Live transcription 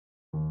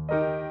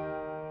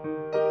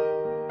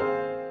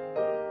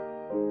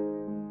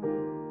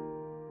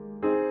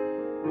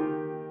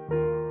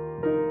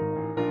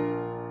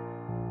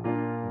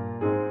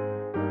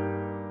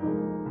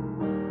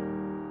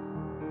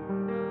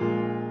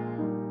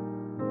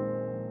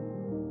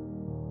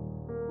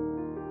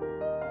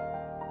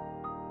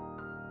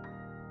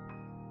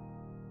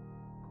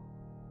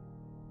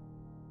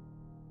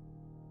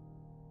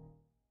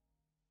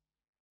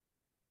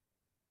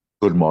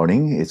Good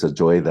morning. It's a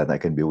joy that I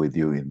can be with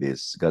you in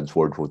this God's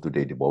Word for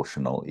Today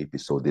devotional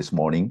episode this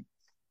morning.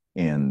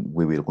 And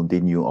we will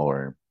continue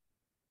our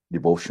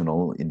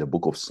devotional in the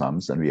book of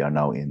Psalms. And we are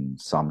now in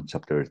Psalm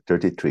chapter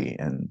 33.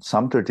 And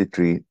Psalm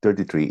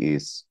 33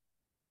 is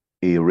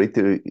a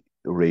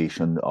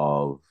reiteration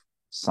of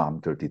Psalm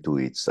 32.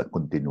 It's a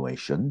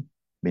continuation.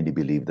 Many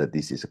believe that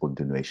this is a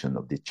continuation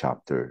of the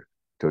chapter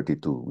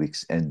 32,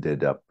 which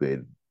ended up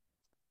with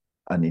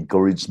an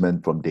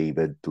encouragement from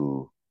David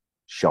to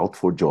shout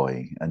for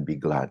joy and be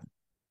glad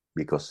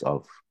because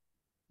of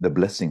the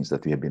blessings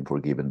that we have been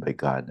forgiven by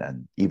God.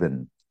 And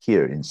even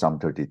here in Psalm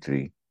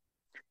 33,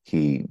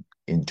 he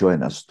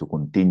enjoined us to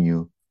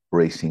continue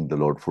praising the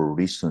Lord for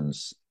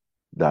reasons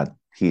that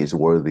he is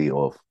worthy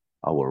of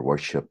our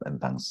worship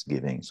and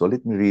thanksgiving. So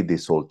let me read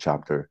this whole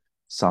chapter,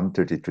 Psalm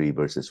 33,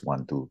 verses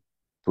 1 to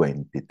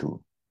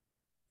 22.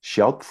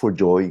 Shout for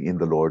joy in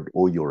the Lord,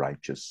 O you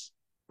righteous.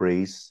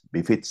 Praise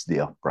befits the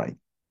upright.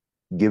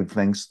 Give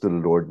thanks to the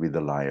Lord with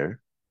the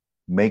lyre.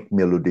 Make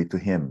melody to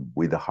him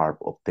with the harp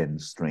of 10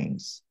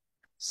 strings.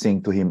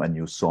 Sing to him a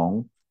new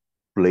song.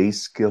 Play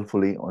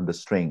skillfully on the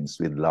strings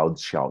with loud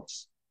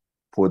shouts.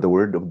 For the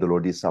word of the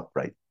Lord is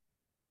upright,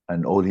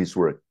 and all his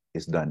work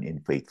is done in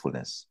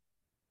faithfulness.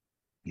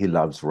 He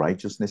loves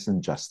righteousness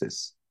and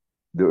justice.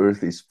 The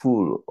earth is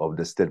full of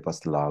the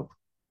steadfast love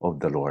of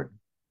the Lord.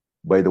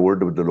 By the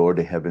word of the Lord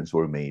the heavens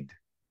were made,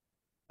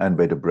 and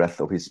by the breath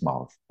of his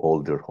mouth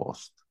all their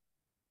host.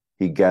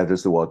 He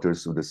gathers the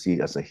waters of the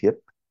sea as a heap.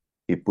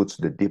 He puts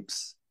the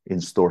deeps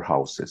in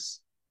storehouses.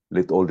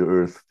 Let all the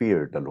earth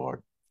fear the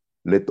Lord.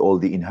 Let all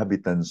the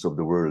inhabitants of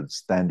the world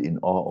stand in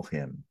awe of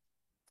him.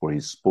 For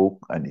he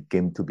spoke, and it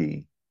came to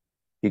be.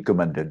 He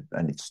commanded,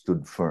 and it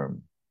stood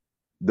firm.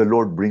 The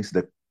Lord brings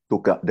the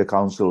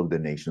counsel of the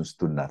nations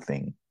to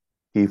nothing.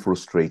 He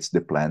frustrates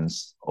the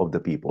plans of the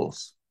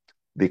peoples.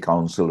 The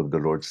counsel of the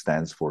Lord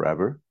stands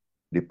forever,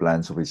 the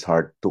plans of his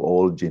heart to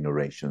all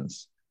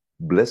generations.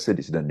 Blessed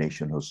is the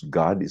nation whose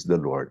God is the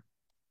Lord,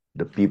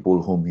 the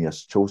people whom he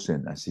has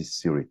chosen as his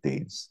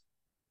heritage.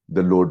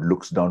 The Lord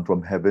looks down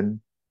from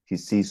heaven. He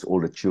sees all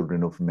the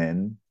children of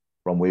men.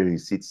 From where he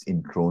sits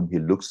enthroned, he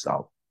looks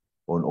out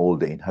on all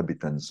the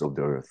inhabitants of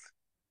the earth.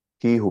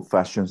 He who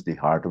fashions the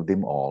heart of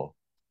them all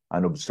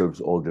and observes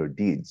all their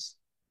deeds.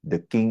 The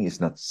king is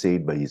not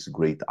saved by his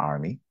great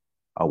army.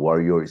 A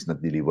warrior is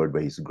not delivered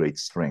by his great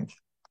strength.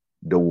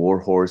 The war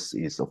horse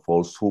is a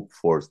false hope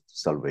for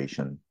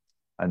salvation,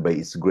 and by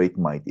its great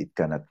might it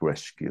cannot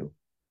rescue.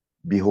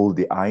 Behold,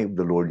 the eye of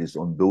the Lord is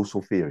on those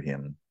who fear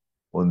him,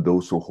 on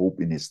those who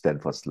hope in his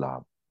steadfast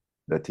love,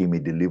 that he may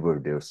deliver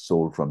their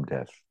soul from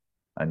death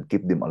and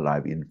keep them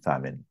alive in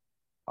famine.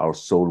 Our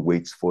soul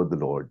waits for the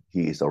Lord.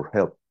 He is our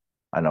help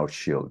and our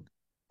shield.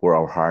 For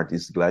our heart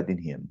is glad in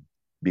him,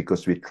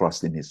 because we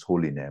trust in his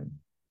holy name.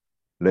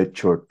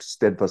 Let your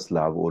steadfast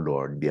love, O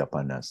Lord, be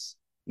upon us,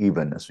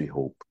 even as we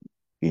hope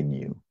in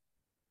you.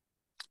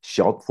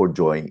 Shout for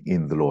joy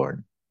in the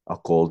Lord, a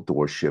call to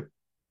worship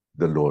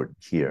the Lord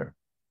here.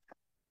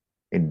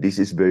 And this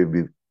is very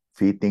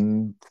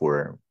befitting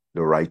for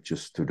the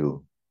righteous to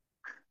do.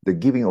 The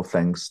giving of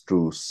thanks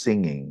through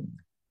singing,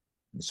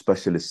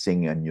 especially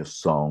singing a new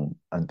song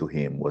unto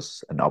him,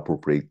 was an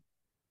appropriate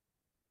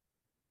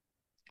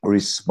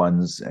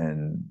response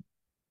and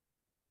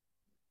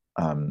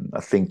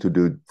a thing to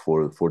do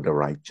for the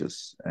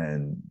righteous.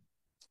 And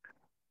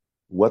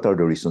what are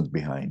the reasons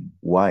behind?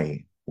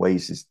 Why? Why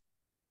is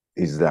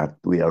that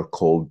we are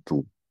called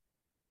to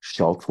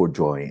shout for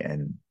joy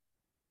and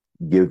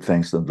give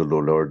thanks unto the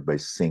Lord by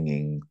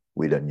singing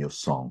with a new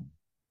song?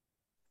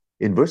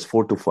 In verse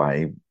 4 to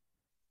 5,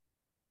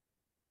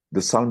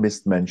 the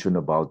psalmist mentioned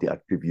about the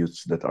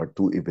attributes that are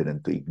too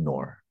evident to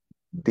ignore.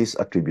 These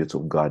attributes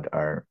of God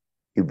are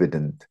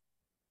evident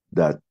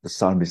that the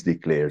psalmist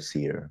declares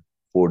here.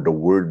 For the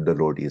word the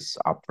Lord is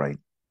upright.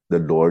 The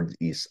Lord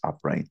is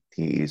upright.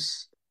 He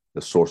is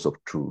the source of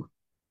truth,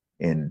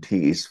 and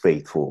he is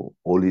faithful.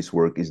 All his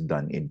work is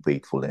done in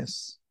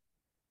faithfulness.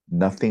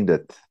 Nothing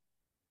that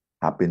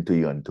happened to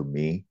you and to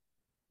me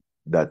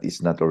that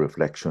is not a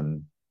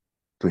reflection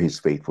to his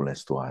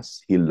faithfulness to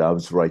us. He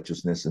loves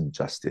righteousness and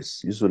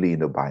justice. Usually in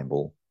the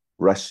Bible,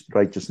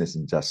 righteousness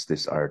and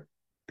justice are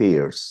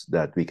pairs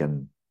that we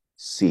can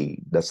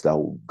see. That's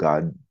how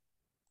God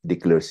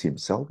declares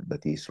himself,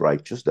 that he is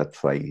righteous.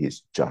 That's why he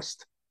is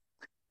just.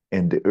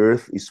 And the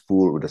earth is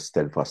full of the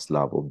steadfast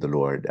love of the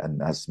Lord,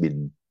 and has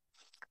been,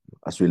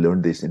 as we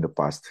learned this in the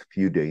past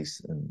few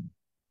days, and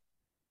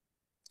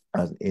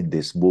in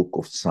this book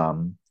of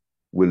Psalm,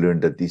 we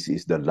learned that this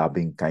is the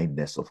loving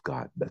kindness of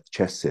God, that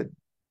chesed,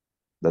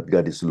 that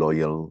God is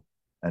loyal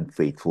and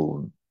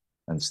faithful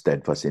and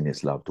steadfast in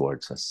his love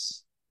towards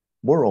us.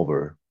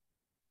 Moreover,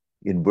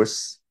 in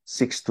verse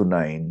 6 to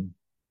 9,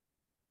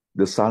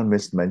 the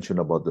psalmist mentioned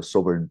about the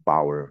sovereign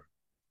power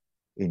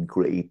in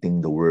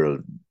creating the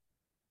world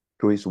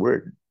through his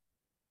word.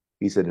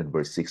 He said in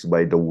verse 6,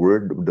 by the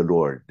word of the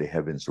Lord, the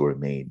heavens were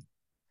made.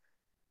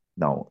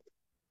 Now,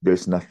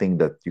 there's nothing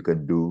that you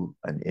can do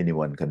and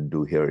anyone can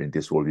do here in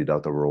this world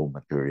without a raw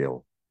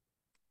material.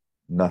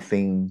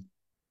 Nothing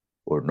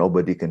or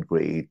nobody can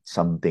create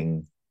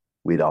something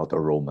without a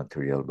raw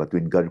material. But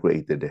when God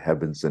created the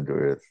heavens and the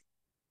earth,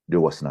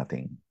 there was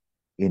nothing.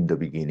 In the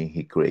beginning,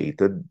 He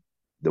created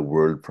the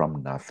world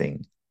from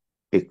nothing.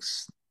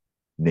 Ex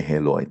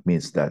nihilo. It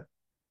means that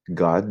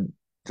God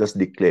just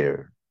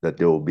declared that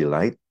there will be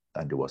light,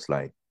 and there was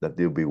light, that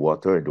there will be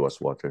water, and there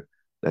was water,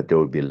 that there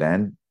will be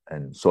land,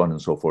 and so on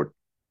and so forth,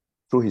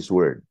 through His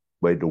word.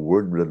 By the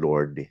word of the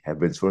Lord, the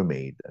heavens were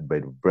made, and by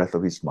the breath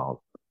of His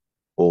mouth,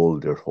 all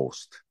their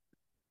host.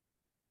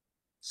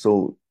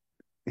 So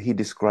He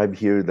described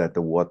here that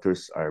the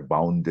waters are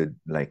bounded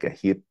like a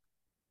heap,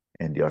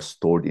 and they are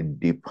stored in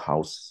deep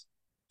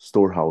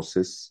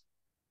storehouses,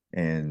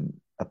 and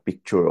a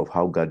picture of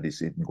how God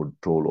is in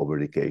control over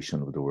the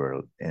creation of the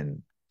world.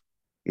 And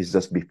it's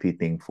just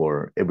befitting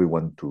for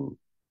everyone to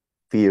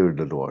fear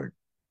the Lord,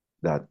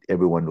 that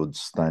everyone would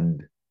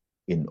stand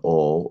in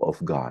awe of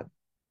God.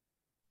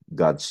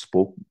 God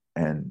spoke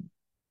and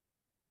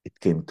it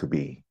came to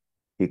be.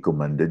 He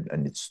commanded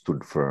and it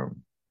stood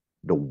firm.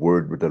 The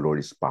word of the Lord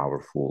is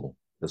powerful.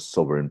 The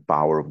sovereign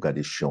power of God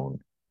is shown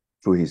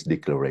through His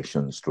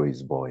declarations, through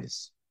His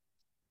voice.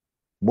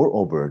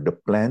 Moreover, the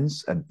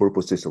plans and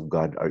purposes of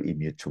God are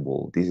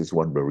immutable. This is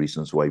one of the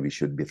reasons why we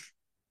should be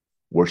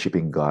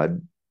worshiping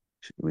God.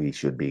 We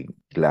should be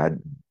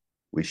glad.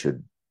 We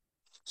should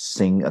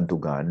sing unto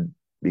God,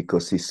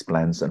 because His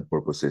plans and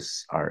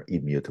purposes are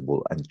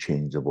immutable,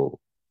 unchangeable.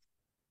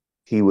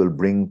 He will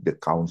bring the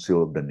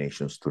counsel of the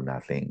nations to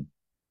nothing.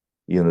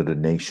 The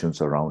nations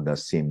around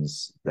us seem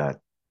that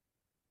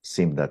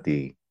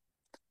they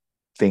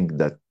think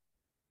that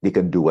they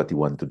can do what they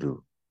want to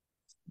do.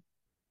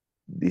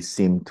 They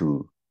seem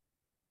to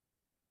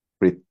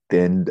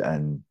pretend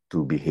and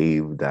to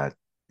behave that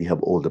they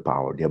have all the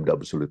power, they have the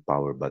absolute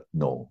power, but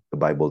no. The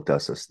Bible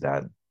tells us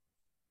that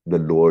the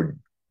Lord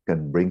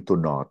can bring to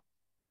naught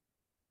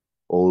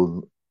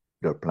all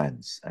their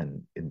plans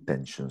and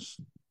intentions.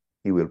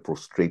 He will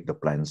frustrate the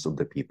plans of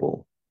the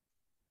people.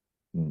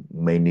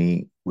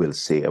 Many will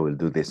say, I will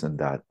do this and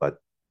that, but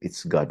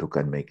it's God who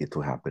can make it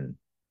to happen.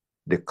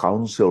 The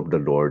counsel of the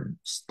Lord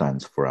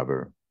stands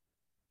forever.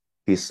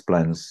 His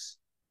plans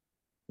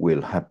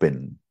will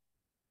happen,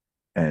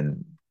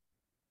 and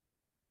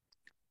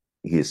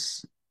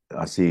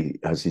as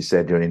he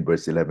said here in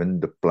verse 11,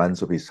 the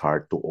plans of His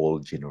heart to all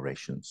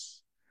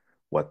generations.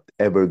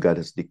 Whatever God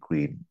has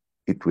decreed,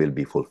 it will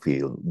be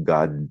fulfilled.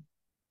 God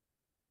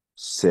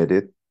said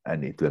it,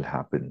 and it will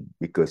happen,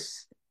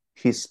 because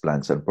His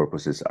plans and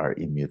purposes are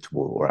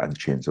immutable or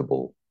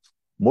unchangeable.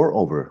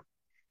 Moreover,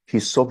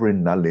 His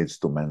sovereign knowledge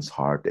to man's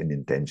heart and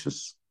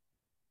intentions.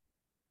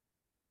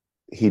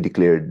 He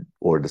declared,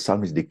 or the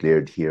psalmist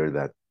declared here,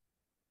 that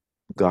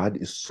God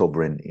is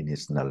sovereign in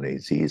His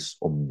knowledge. He is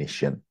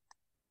omniscient.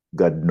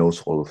 God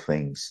knows all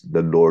things.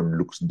 The Lord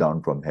looks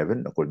down from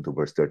heaven, according to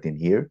verse 13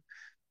 here,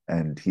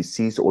 and He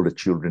sees all the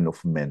children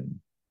of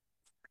men,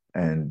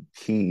 and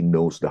He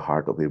knows the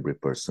heart of every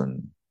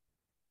person.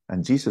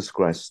 And Jesus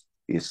Christ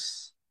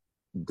is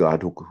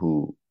God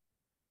who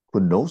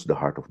knows the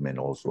heart of men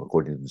also,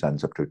 according to John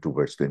chapter 2,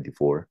 verse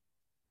 24.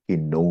 He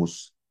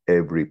knows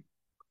every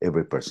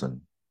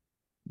person.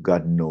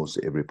 God knows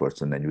every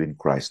person, and even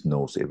Christ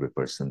knows every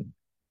person.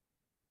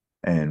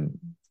 And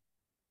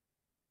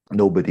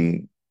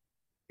nobody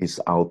is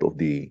out of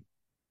the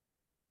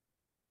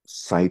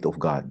sight of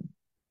God.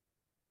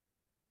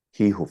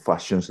 He who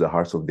fashions the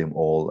hearts of them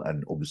all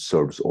and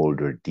observes all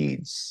their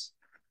deeds.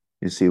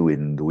 You see,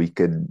 when the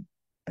wicked,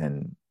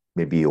 and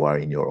maybe you are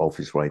in your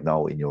office right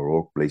now, in your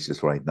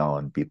workplaces right now,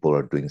 and people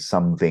are doing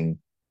something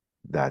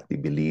that they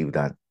believe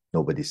that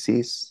nobody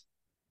sees,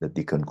 that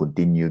they can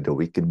continue the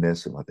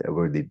wickedness,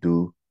 whatever they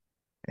do,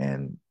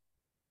 and it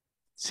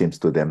seems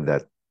to them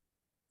that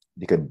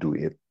they can do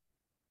it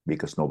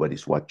because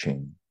nobody's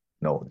watching.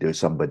 No, there's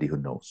somebody who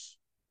knows.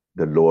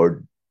 The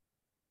Lord,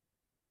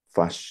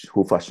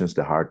 who fashions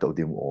the heart of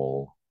them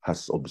all,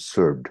 has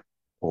observed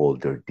all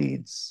their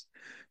deeds.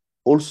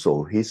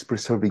 Also, His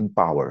preserving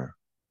power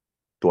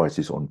towards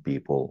His own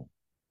people.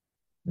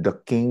 The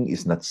king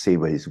is not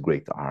saved by his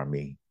great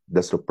army.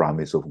 That's the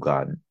promise of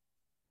God,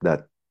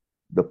 that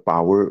the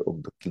power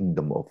of the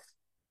kingdom of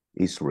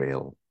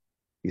Israel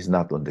is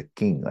not on the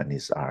king and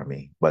his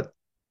army, but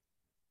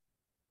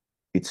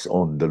it's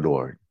on the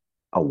Lord.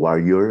 A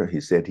warrior, he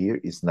said here,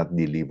 is not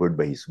delivered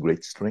by his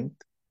great strength.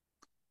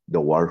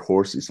 The war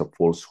horse is a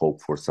false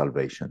hope for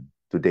salvation.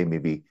 Today,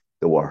 maybe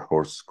the war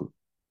horse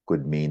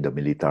could mean the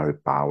military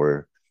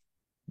power,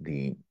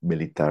 the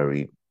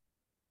military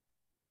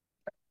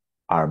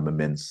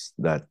armaments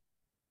that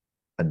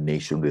a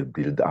nation will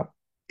build up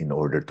in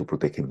order to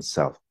protect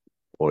himself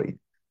or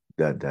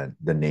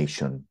the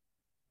nation.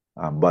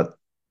 But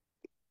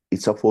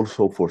it's a false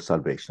hope for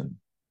salvation.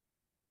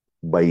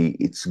 By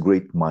its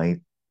great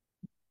might,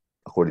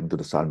 according to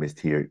the psalmist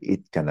here,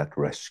 it cannot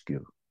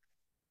rescue.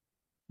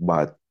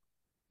 But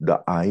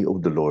the eye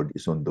of the Lord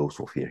is on those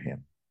who fear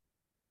Him.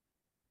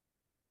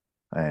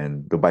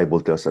 And the Bible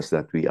tells us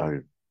that we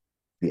are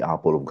the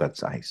apple of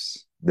God's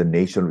eyes. The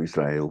nation of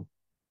Israel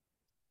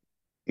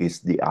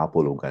is the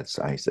apple of God's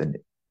eyes. And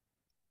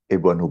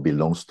everyone who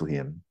belongs to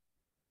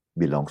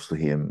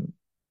him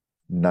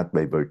not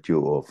by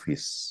virtue of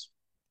his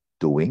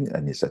doing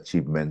and his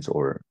achievements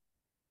or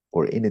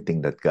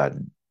anything that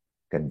God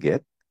can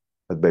get,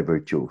 but by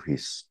virtue of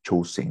his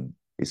choosing,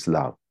 his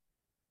love.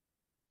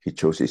 He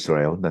chose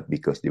Israel not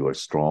because they were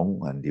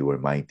strong and they were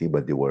mighty,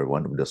 but they were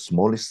one of the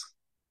smallest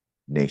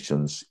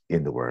nations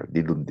in the world.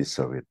 They didn't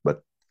deserve it,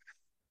 but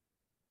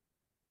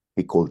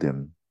he called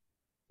them,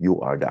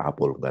 you are the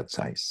apple of God's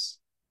eyes.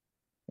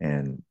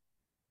 And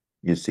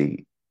you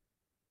see,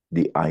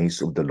 the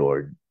eyes of the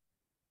Lord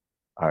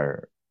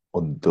are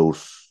on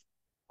those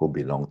who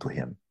belong to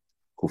him,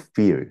 who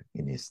fear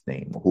in his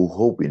name, who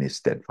hope in his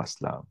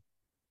steadfast love.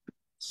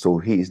 So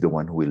he is the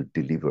one who will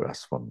deliver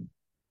us from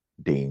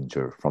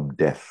danger, from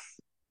death,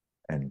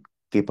 and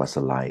keep us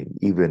alive,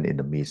 even in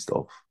the midst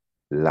of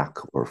lack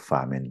or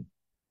famine.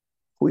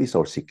 Who is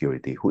our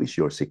security? Who is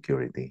your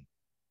security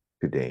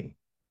today?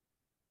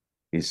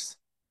 Is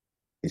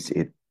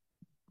it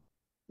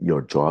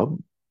your job?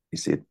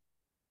 Is it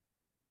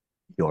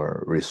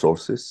your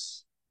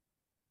resources?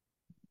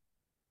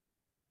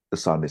 The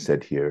psalmist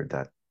said here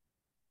that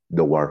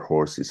the war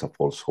horse is a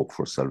false hope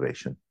for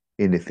salvation.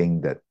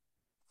 Anything that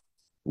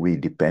we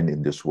depend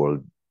in this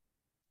world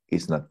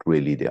is not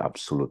really the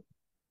absolute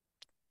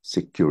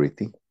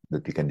security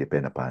that we can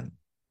depend upon.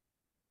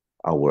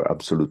 Our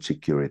absolute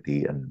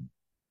security and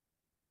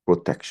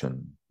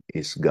protection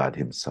is God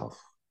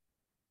himself.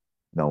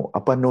 Now,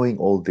 upon knowing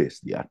all this,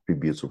 the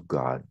attributes of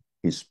God,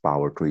 his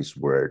power through his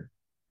word,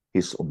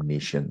 his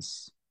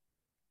omniscience,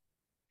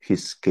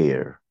 his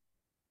care,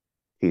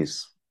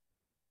 his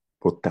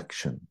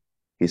protection,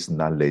 his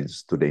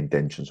knowledge to the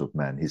intentions of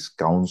man, his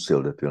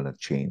counsel that will not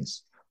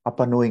change.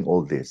 Upon knowing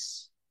all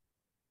this,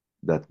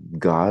 that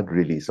God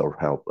really is our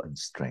help and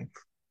strength,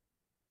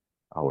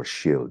 our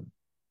shield,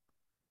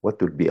 what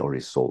will be our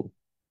resolve?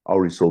 Our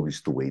resolve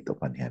is to wait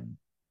upon him,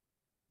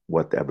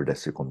 whatever the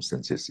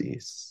circumstances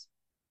is.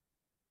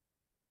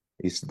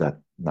 Is that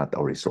not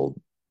our resolve?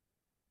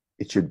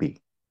 It should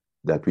be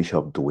that we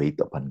have to wait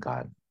upon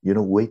God. You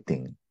know,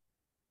 waiting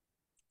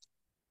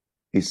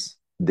is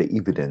the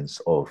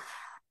evidence of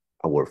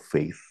our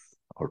faith,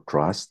 our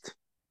trust,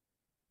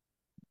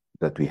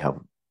 that we have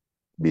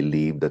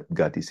believed that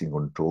God is in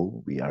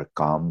control. We are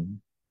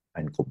calm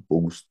and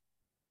composed,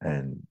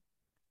 and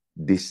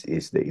this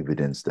is the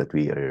evidence that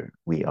we are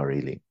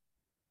really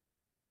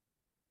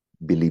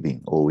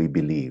believing, or we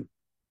believe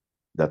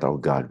that our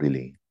God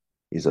really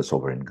is a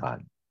sovereign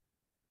God.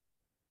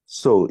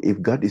 So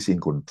if God is in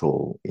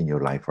control in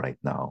your life right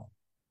now,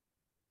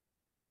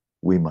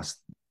 we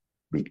must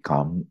be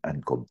calm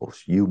and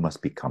composed. You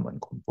must be calm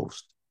and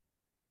composed.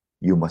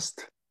 You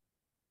must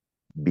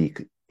be,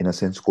 in a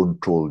sense,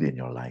 controlled in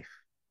your life.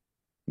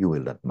 You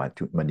will not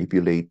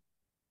manipulate.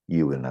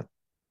 You will not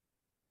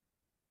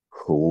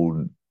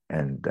hold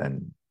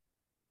and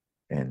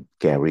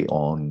carry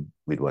on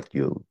with what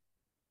you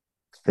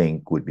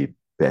think would be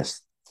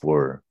best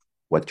for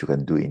what you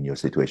can do in your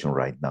situation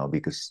right now,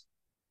 because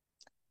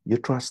you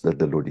trust that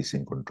the Lord is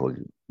in control.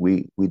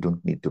 We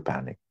don't need to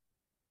panic.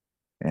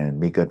 And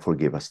may God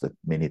forgive us that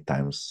many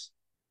times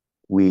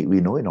we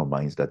know in our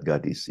minds that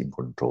God is in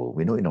control.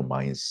 We know in our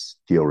minds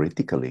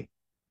theoretically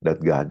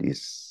that God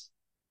is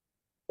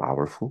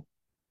powerful,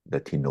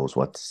 that he knows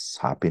what's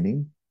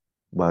happening.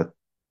 But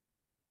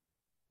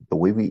the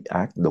way we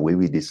act, the way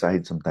we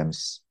decide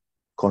sometimes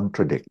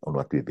contradict on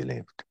what we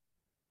believed.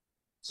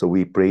 So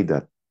we pray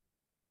that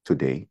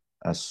today,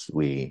 as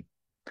we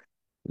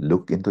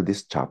look into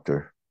this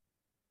chapter,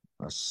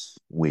 as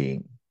we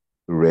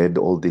read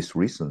all these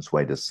reasons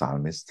why the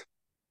psalmist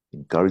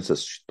encourages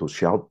us to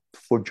shout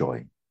for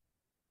joy,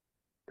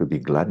 to be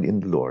glad in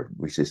the Lord,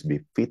 which is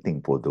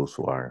befitting for those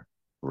who are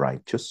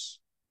righteous,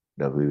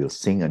 that we will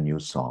sing a new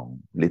song.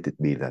 Let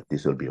it be that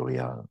this will be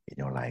real in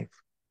your life.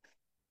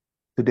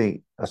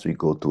 Today, as we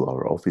go to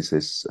our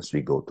offices, as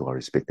we go to our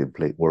respective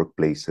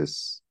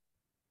workplaces,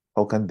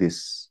 how can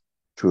this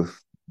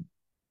truth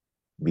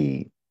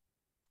be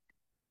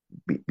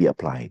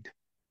applied?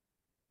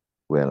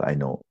 Well, I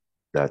know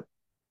that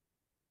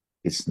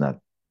it's not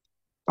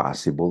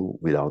possible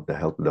without the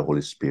help of the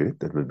Holy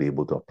Spirit that we'll be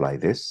able to apply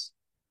this,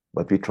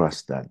 but we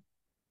trust that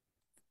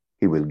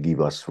he will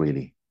give us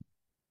really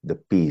the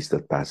peace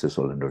that passes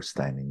all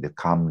understanding, the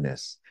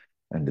calmness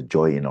and the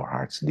joy in our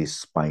hearts,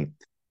 despite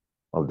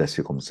of the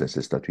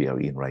circumstances that we are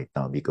in right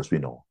now, because we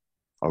know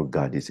our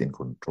God is in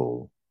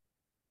control.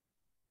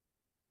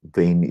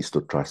 Vain is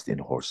to trust in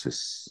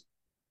horses.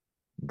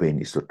 Vain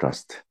is to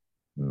trust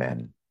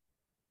men.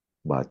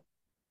 But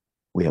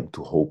we have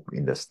to hope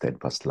in the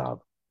steadfast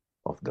love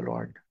of the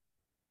Lord.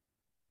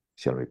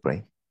 Shall we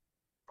pray?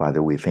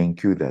 Father, we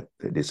thank you that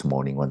this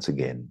morning, once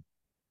again,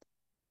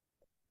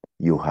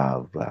 you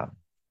have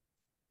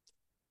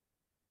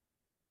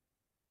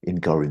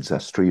encouraged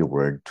us through your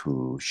word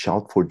to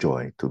shout for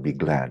joy, to be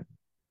glad,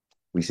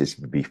 which is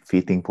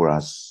befitting for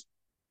us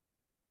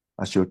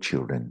as your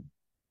children.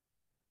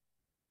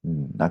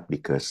 Not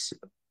because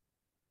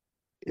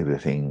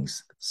everything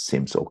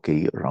seems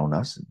okay around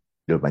us.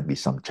 There might be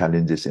some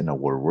challenges in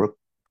our work,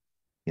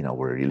 in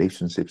our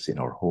relationships, in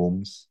our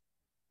homes.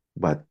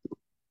 But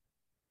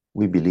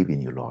we believe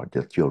in you, Lord,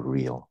 that you're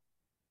real,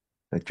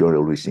 that you're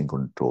always in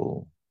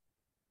control.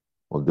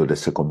 Although the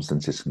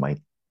circumstances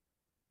might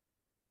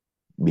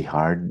be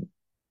hard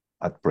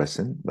at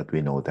present, but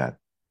we know that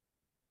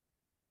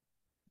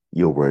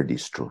your word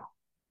is true,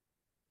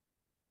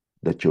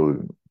 that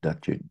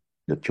that you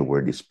that your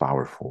word is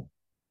powerful.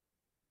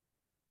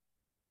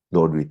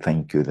 Lord, we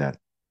thank you that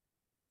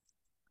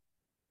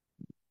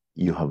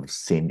you have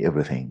seen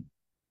everything,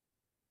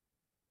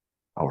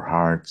 our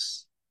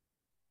hearts,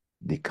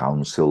 the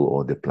counsel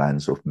or the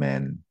plans of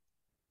men.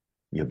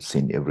 You have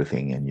seen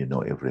everything and you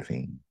know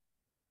everything.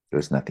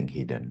 There's nothing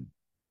hidden.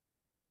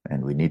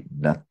 And we need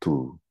not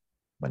to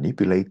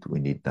manipulate. We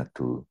need not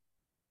to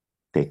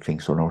take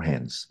things on our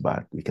hands,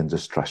 but we can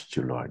just trust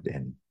you, Lord,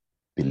 and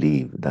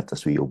believe that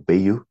as we obey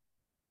you,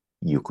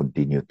 you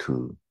continue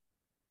to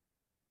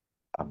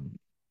um,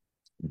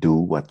 do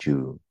what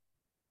you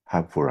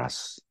have for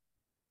us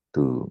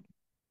to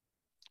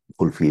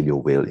fulfill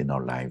your will in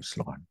our lives,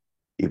 Lord,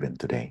 even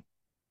today.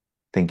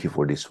 Thank you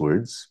for these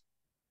words.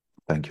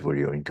 Thank you for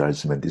your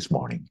encouragement this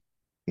morning.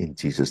 In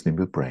Jesus' name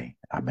we pray.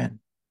 Amen.